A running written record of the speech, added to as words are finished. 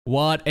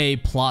What a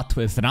plot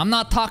twist. And I'm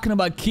not talking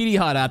about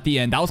Kirihara at the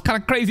end. That was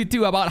kind of crazy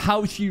too, about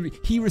how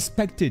he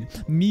respected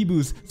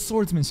Mibu's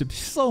swordsmanship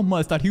so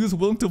much that he was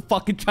willing to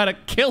fucking try to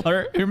kill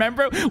her.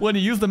 Remember when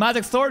he used the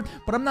magic sword?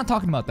 But I'm not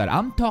talking about that.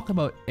 I'm talking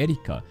about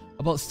Erika.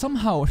 About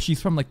somehow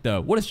she's from like the,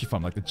 what is she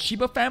from? Like the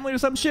Chiba family or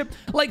some shit?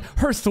 Like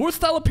her sword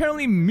style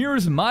apparently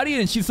mirrors Mari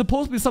and she's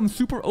supposed to be some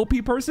super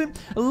OP person.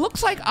 It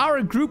looks like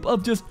our group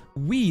of just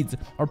weeds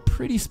are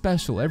pretty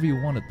special. Every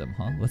one of them,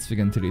 huh? Let's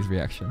begin today's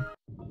reaction.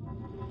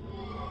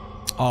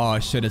 Oh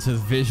shit, it's his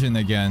vision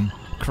again.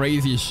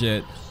 Crazy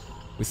shit.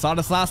 We saw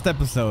this last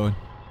episode.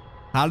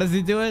 How does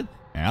he do it?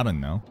 I don't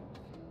know.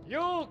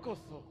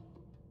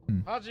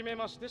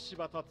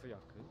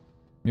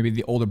 Maybe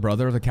the older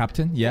brother of the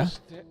captain? Yeah?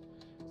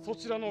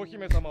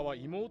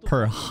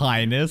 Her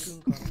Highness.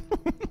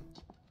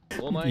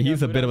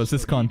 He's a bit of a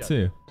siscon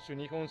too.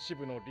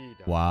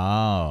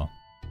 Wow.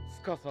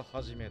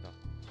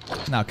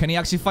 Now, can he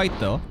actually fight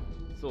though?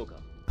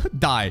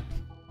 Die.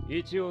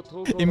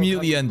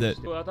 Immediately end it.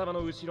 I'm not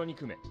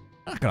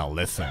gonna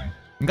listen.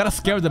 I'm gonna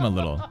scare them a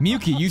little.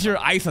 Miyuki, use your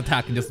ice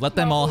attack and just let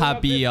them all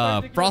be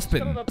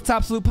frostbitten. What's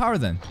absolute power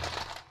then?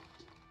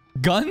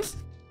 Guns?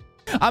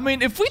 I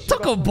mean, if we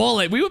took a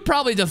bullet, we would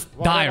probably just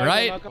die,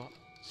 right?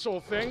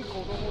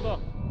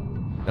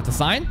 That's a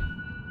sign?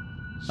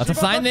 That's a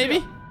sign, maybe?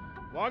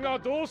 What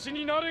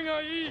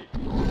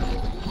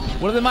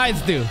do the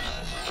mites do?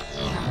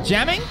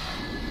 Jamming?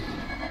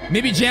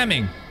 Maybe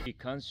jamming.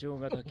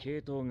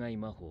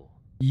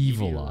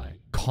 Evil eye.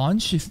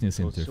 Consciousness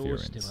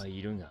interference.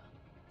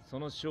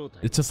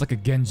 It's just like a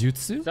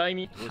genjutsu?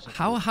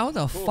 How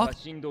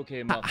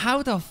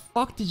the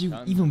fuck did you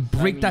even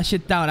break that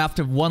shit down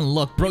after one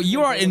look? Bro,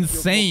 you are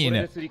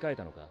insane.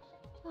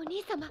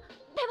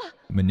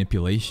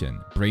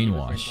 Manipulation.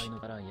 Brainwash.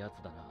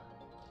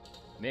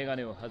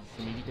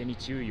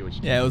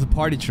 Yeah, it was a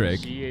party trick.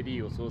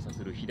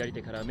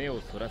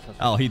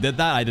 Oh, he did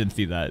that? I didn't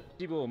see that.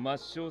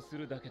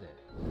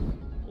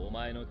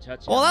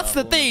 Well, that's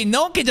the thing.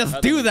 No one can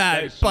just do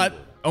that. But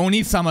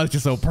Oni-sama is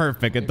just so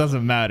perfect. It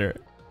doesn't matter.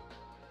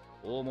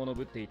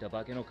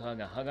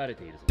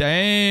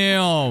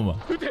 Damn.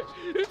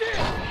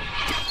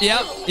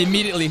 Yep,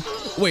 immediately.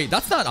 Wait,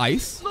 that's not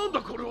ice. Who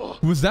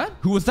was that?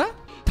 Who was that?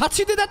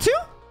 Tatsu did that too?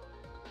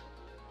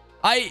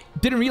 I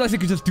didn't realize he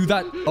could just do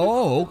that.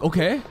 Oh,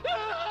 okay.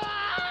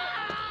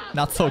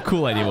 Not so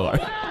cool anymore.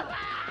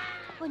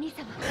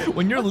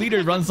 When your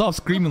leader runs off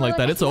screaming like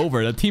that, it's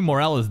over. The team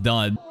morale is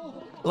done.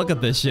 Look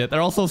at this shit.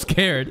 They're all so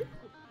scared.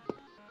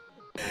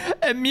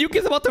 And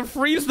Miyuki's about to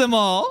freeze them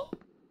all.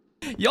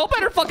 Y'all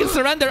better fucking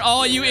surrender.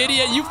 Oh, you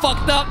idiot. You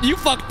fucked up. You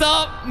fucked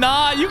up.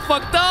 Nah, you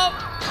fucked up.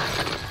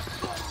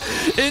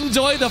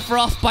 Enjoy the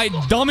frostbite,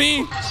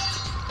 dummy.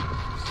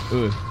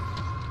 Ugh.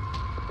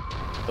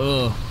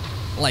 Ugh.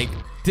 Like,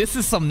 this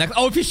is some next...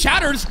 Oh, if he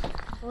shatters...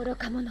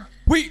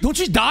 Wait, don't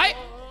you die?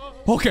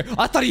 Okay,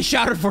 I thought he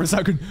shattered for a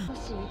second.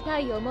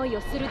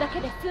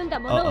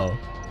 Uh-oh.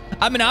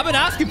 I mean, I've been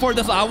asking for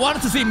this. I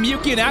wanted to see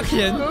Miyuki in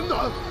action.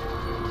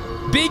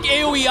 Big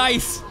AoE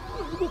ice.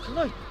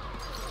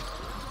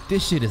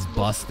 This shit is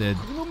busted.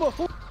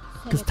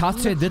 Because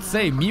Tatsuya did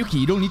say, Miyuki,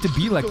 you don't need to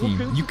be like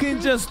him. You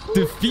can just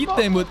defeat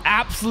them with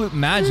absolute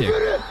magic.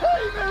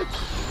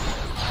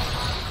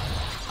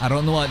 I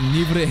don't know what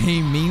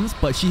Nivreheim means,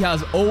 but she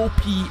has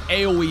OP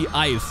AoE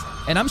ice.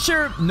 And I'm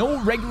sure no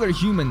regular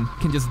human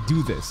can just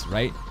do this,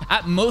 right?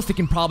 At most, they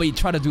can probably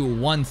try to do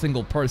one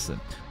single person.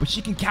 But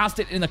she can cast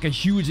it in like a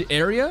huge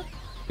area?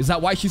 Is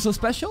that why she's so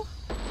special?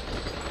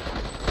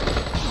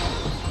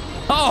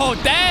 Oh,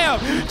 damn!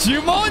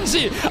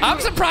 Jumonji! I'm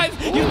surprised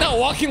he's not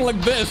walking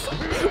like this.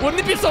 Wouldn't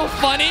it be so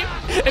funny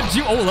if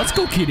Oh, let's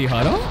go,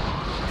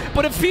 Kirihara.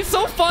 But if he's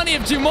so funny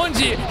if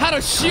Jumonji had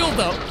a shield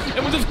up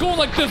and was just going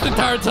like this the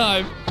entire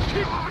time.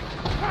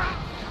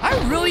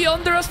 I really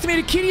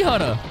underestimated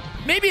Kirihara.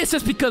 Maybe it's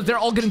just because they're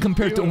all getting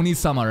compared to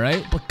Oni-sama,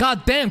 right? But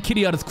goddamn,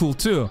 Kirihara's cool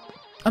too.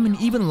 I mean,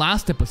 even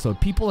last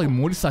episode, people like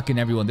Morisaki and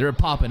everyone, they were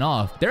popping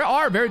off. There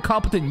are very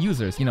competent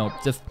users, you know,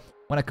 just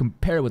when I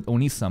compare it with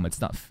Oni-sama,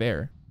 it's not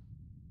fair.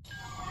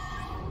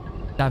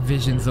 That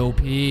vision's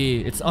OP.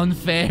 It's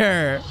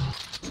unfair.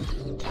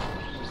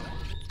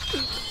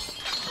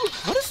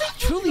 What is he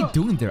truly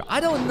doing there? I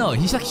don't know.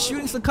 He's like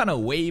shooting some kind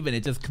of wave and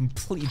it just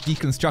completely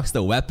deconstructs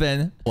the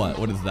weapon.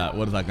 What is that?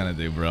 What is that gonna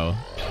do, bro?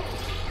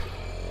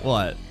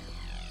 What?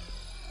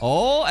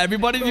 Oh,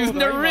 everybody's using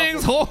their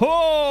rings. Ho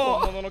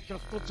ho!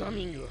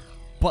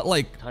 But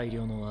like,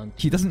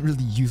 he doesn't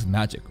really use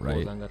magic,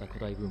 right?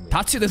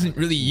 Tatsuya doesn't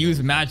really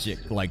use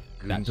magic like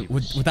that.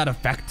 Would that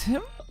affect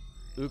him?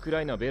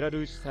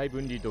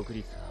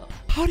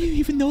 How do you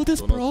even know this,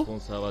 bro?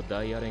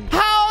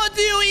 How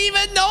do you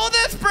even know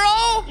this,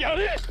 bro?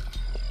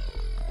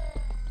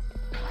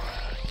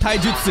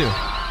 Taijutsu.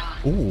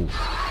 Oh.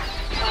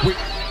 Wait.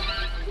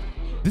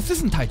 This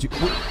isn't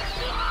taijutsu.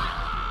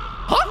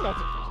 Huh?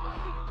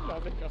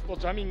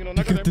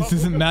 Because this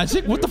isn't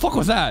magic? What the fuck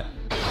was that?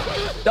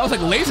 That was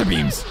like laser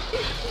beams.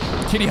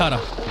 Kirihara.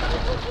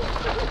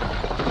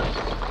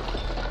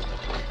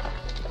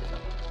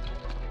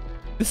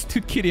 This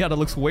dude Kirihara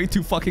looks way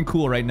too fucking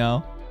cool right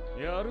now.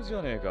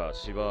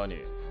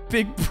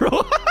 Big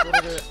bro.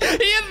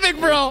 He is big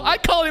bro. I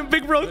call him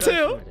big bro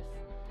too.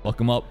 Fuck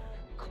him up.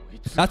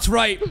 That's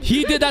right.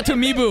 He did that to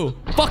Mibu.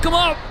 Fuck him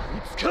up.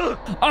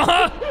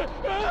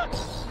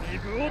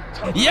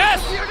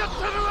 Yes.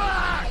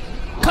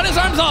 Cut his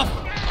arms off.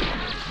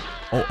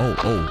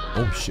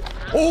 Oh shit.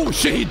 Oh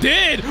shit, he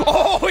did.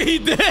 Oh, he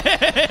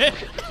did.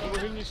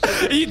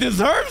 He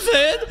deserves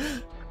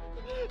it.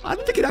 I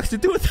don't think he'd actually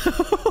do it though.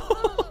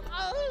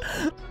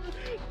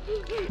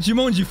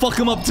 Jumonji, fuck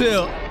him up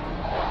too.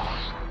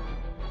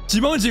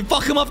 Jumonji,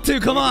 fuck him up too.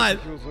 Come on.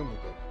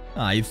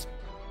 Ah, he's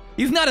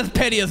not as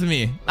petty as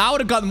me. I would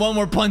have gotten one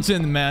more punch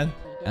in, man.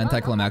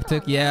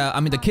 Anticlimactic? Yeah, I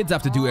mean, the kids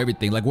have to do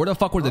everything. Like, where the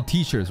fuck were the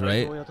teachers,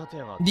 right?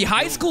 The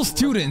high school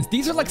students,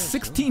 these are like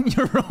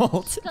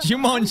 16-year-olds.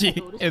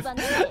 Jumonji is...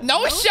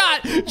 No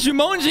shot!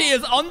 Jumonji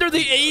is under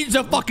the age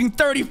of fucking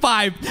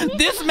 35.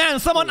 This man,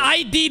 someone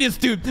ID'd this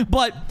dude.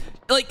 But,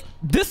 like,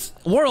 this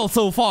world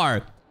so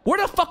far, where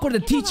the fuck were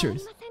the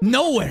teachers?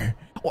 Nowhere.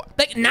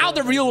 Like, now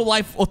the real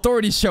life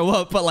authorities show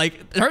up, but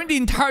like, during the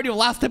entirety of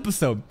last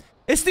episode,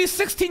 it's these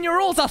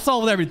 16-year-olds that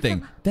solved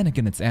everything. Then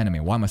again, it's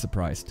anime. Why am I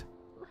surprised?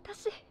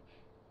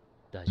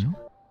 Hmm?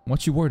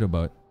 What you worried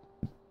about?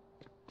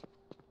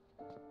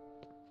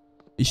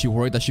 Is she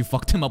worried that she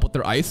fucked him up with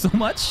her eyes so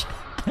much?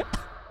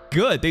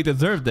 Good, they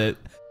deserved it.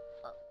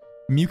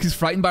 Miyuki's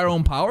frightened by her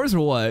own powers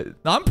or what?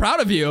 I'm proud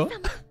of you.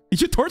 You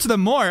should torture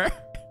them more.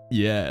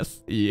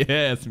 Yes,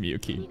 yes,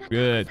 Miyuki.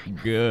 Good,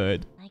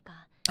 good.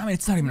 I mean,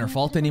 it's not even her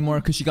fault anymore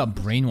because she got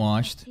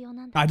brainwashed.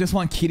 I just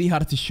want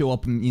Kirihara to show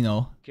up and, you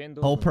know,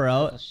 help her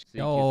out.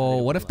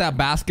 Oh, what if that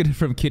basket is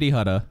from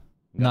Kirihara,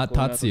 not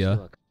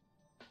Tatsuya?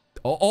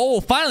 Oh,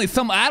 finally,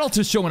 some adults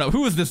are showing up.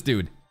 Who is this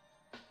dude?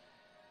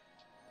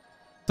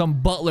 Some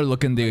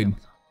butler-looking dude.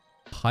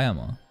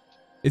 Hayama.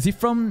 Is he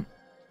from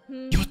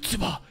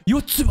Yotsuba?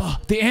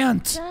 Yotsuba, the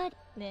ant.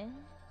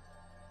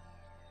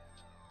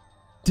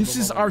 This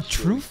is our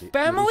true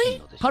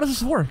family? How does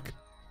this work?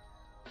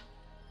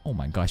 Oh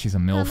my gosh, she's a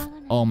MILF.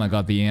 Oh my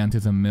god, the ant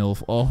is a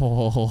MILF.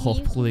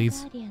 Oh,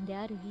 please.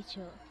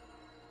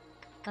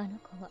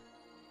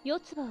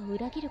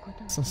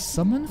 So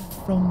someone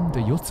from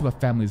the Yotsuba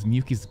family is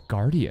Miyuki's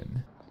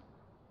guardian.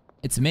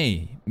 It's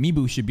Mei.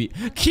 Mibu should be...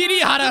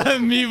 Kirihara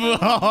and Mibu!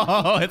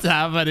 Oh, it's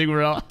happening,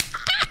 bro.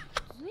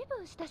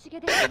 It's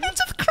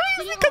just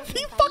crazy because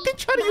he fucking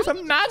tried to use a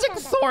magic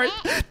sword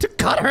to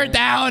cut her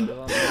down.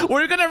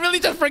 We're gonna really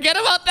just forget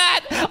about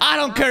that? I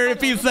don't care if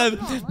he says,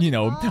 you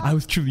know, I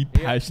was truly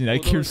passionate. I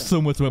care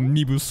so much about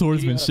Mibu's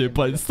swordsmanship,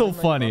 but it's so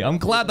funny. I'm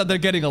glad that they're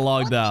getting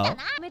along now.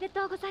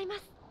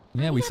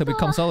 Yeah, we said we'd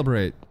come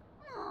celebrate.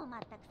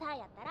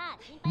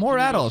 More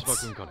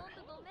adults.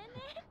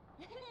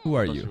 Who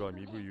are you?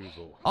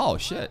 Oh,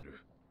 shit.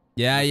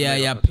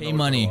 Yeah. Pay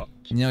money.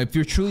 You know, if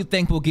you're truly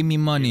thankful, give me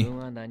money.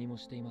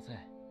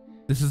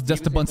 This is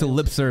just a bunch of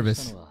lip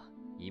service.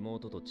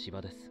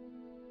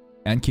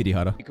 And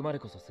Kirihara.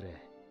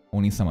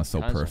 Oni-sama is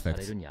so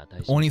perfect.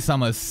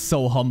 Oni-sama is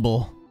so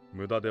humble.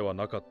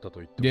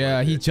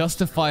 Yeah, he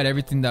justified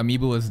everything that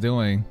Mibu was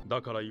doing.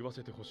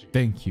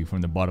 Thank you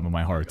from the bottom of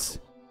my heart.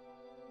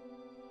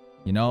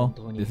 You know,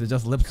 this is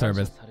just lip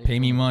service. Pay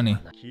me money.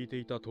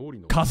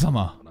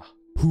 Kazama.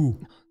 Who?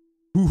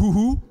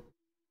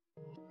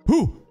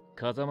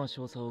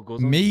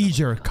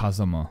 Major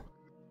Kazama.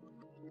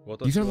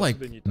 These are like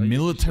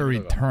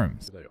military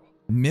terms.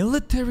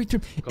 Military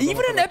terms.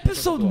 Even in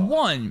episode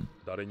 1,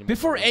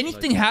 before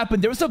anything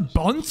happened, there was a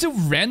bunch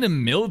of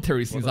random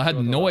military scenes. I had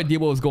no idea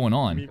what was going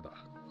on.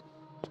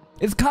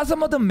 Is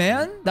Kazama the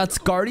man that's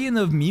guardian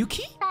of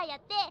Miyuki?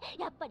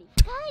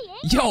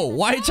 Yo,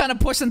 why are you trying to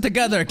push them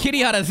together?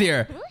 Kirihara's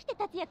here.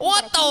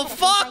 What the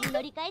fuck?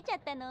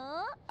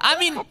 I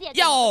mean,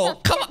 yo,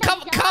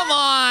 come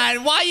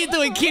on. Why are you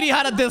doing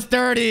Kirihara this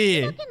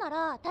dirty?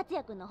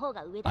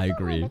 I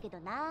agree.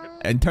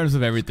 In terms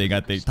of everything,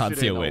 I think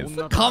Tatsuya wins.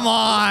 Come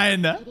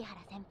on.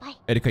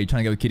 Erika, you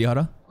trying to get with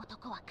Kirihara?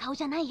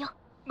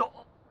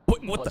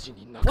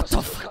 What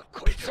the fuck?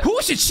 Who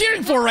is she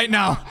cheering for right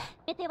now?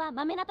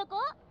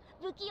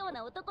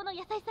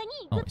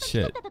 Oh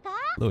shit.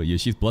 Look at you,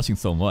 she's blushing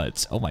so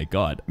much. Oh my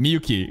god.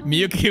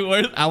 Miyuki,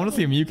 where? I want to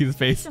see Miyuki's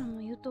face.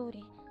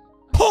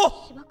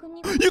 Oh!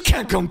 You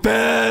can't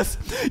confess!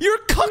 You're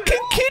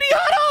cucking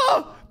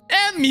Kirihara!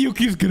 And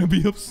Miyuki's gonna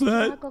be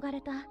upset.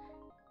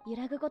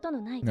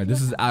 No,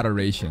 this is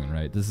adoration,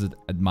 right? This is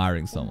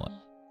admiring someone.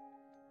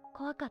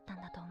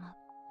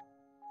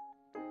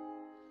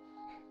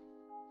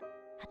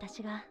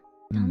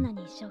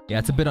 Yeah,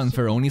 it's a bit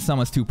unfair.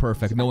 Oni-sama's too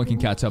perfect. No one can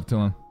catch up to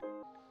him.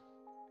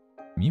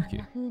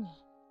 Miyuki.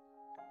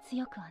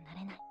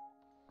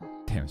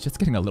 Damn, it's just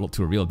getting a little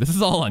too real. This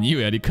is all on you,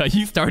 Erika.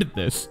 You started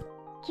this.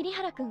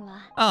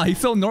 Ah, he's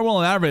so normal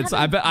and average.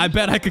 I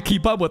bet I could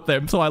keep up with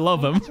him, so I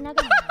love him.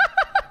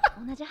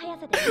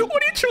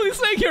 What are you truly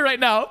saying here right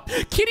now?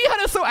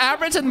 Kirihara's so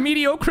average and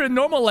mediocre and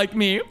normal like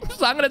me,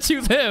 so I'm gonna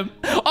choose him.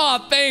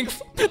 Aw,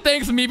 thanks.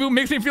 Thanks, Mibu.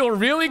 Makes me feel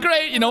really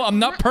great. You know, I'm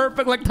not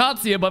perfect like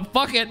Tatsuya, but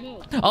fuck it.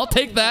 I'll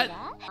take that.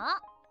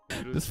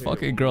 This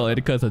fucking girl,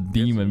 Erika's a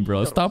demon,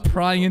 bro. Stop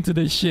prying into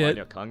this shit.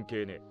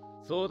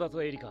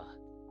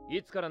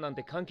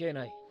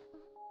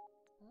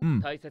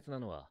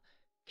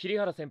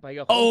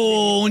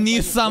 Oh,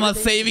 Onii-sama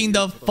saving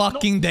the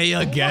fucking day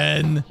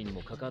again.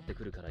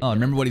 Oh,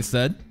 remember what he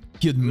said?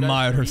 He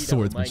admired her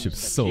swordsmanship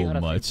so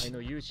much.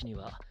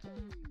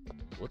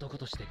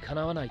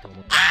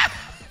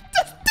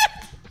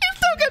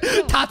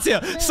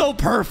 Tatsuya, so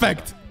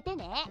perfect.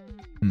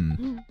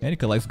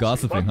 Erika likes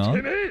gossiping,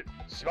 huh?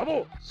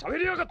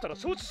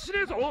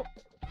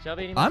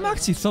 I'm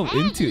actually so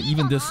into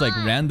even this like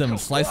random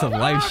slice of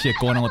life shit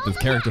going on with these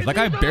characters. Like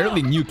I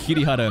barely knew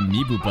Kirihara and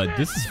Mibu, but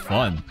this is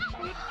fun.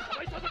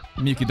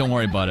 Miyuki, don't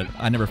worry about it.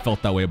 I never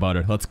felt that way about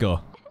her. Let's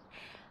go.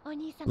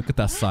 Look at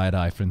that side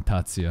eye from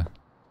Tatsuya.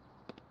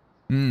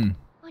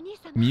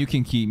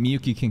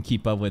 Miyuki can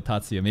keep up with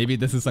Tatsuya. Maybe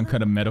this is some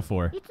kind of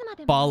metaphor.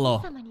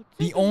 Follow.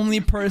 The only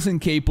person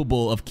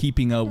capable of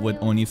keeping up with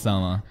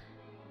Onii-sama.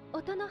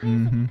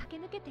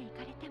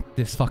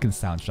 This fucking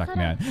soundtrack,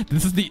 man.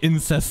 This is the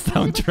incest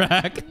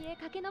soundtrack.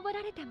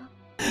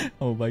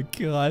 Oh my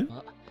god.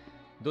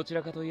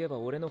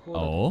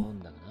 Oh?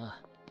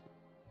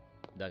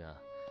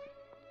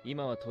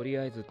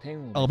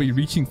 I'll be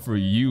reaching for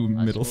you,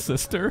 middle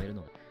sister.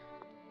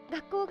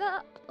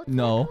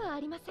 No,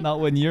 not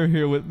when you're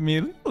here with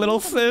me, little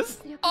sis.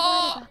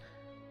 Oh!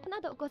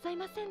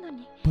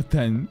 But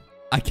then,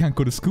 I can't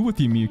go to school with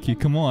you, Miyuki.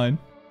 Come on.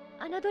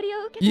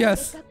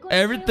 Yes,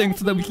 everything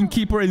so that we can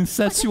keep our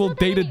incestual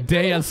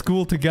day-to-day at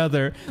school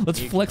together.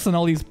 Let's flex on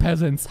all these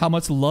peasants, how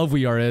much love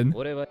we are in.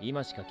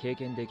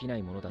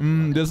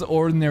 This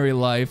ordinary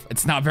life.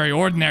 It's not very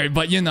ordinary,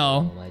 but you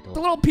know,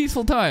 the little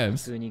peaceful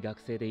times.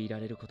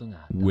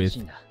 With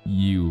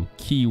you.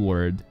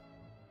 Keyword.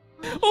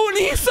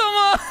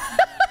 Onii-sama!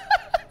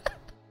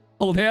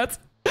 Hold hands.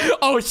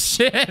 Oh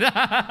shit!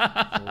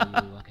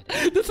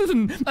 This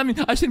isn't... I mean,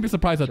 I shouldn't be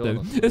surprised at this.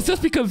 It's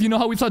just because, you know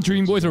how we saw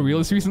Dream Boys or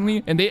Realist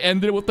recently? And they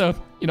ended with the,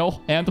 you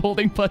know,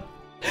 hand-holding, but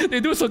they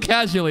do it so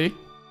casually.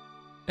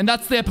 And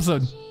that's the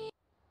episode.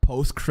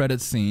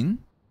 Post-credit scene.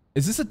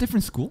 Is this a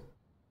different school?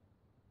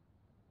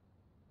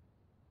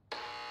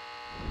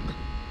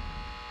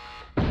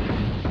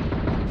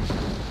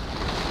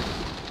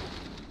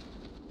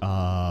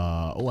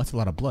 Oh, that's a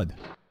lot of blood.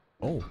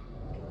 Oh.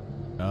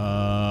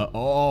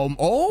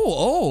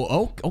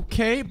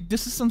 Okay.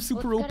 This is some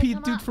super OP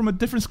dude from a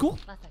different school?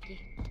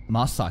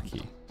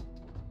 Masaki.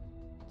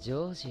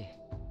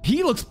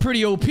 He looks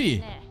pretty OP.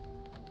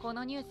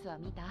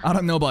 I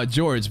don't know about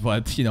George,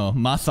 but, you know,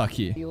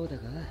 Masaki.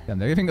 Damn,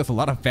 they're giving us a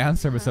lot of fan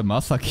service at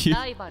Masaki.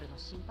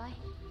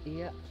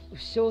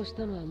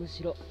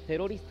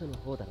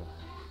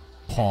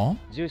 Huh?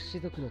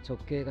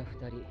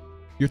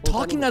 You're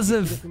talking as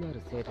if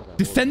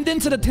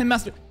descendants of the Ten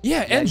Master...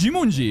 Yeah, and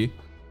Jumonji.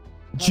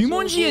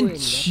 Jumonji and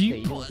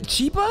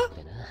Chiba?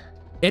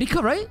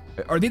 Erika, right?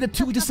 Are they the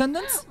two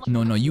descendants?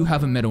 No, you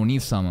haven't met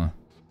Onii-sama.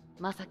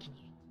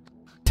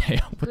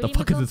 Damn, what the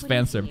fuck is this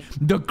fanservice?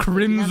 The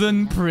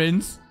Crimson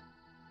Prince?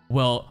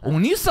 Well,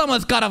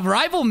 Onii-sama's got a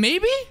rival,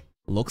 maybe?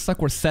 Looks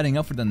like we're setting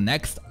up for the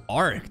next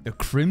arc. The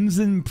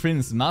Crimson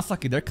Prince,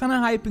 Masaki. They're kind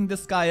of hyping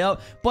this guy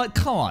up, but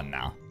come on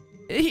now.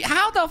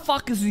 How the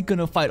fuck is he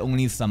gonna fight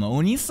Onii-sama?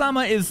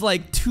 Onii-sama is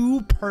like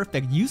too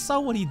perfect. You saw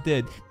what he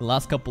did the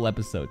last couple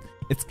episodes.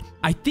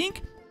 I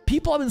think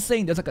people have been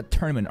saying there's like a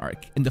tournament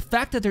arc. And the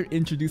fact that they're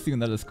introducing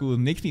another school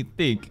makes me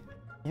think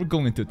we're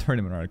going into a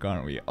tournament arc,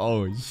 aren't we?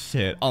 Oh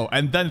shit. Oh,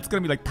 and then it's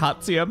gonna be like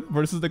Tatsuya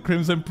versus the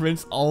Crimson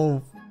Prince.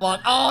 Oh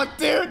fuck. Oh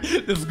dude,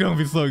 this is gonna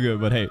be so good.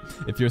 But hey,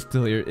 if you're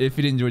still here, if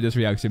you enjoyed this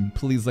reaction,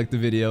 please like the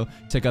video.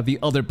 Check out the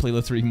other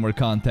playlist for even more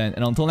content.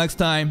 And until next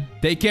time,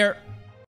 take care.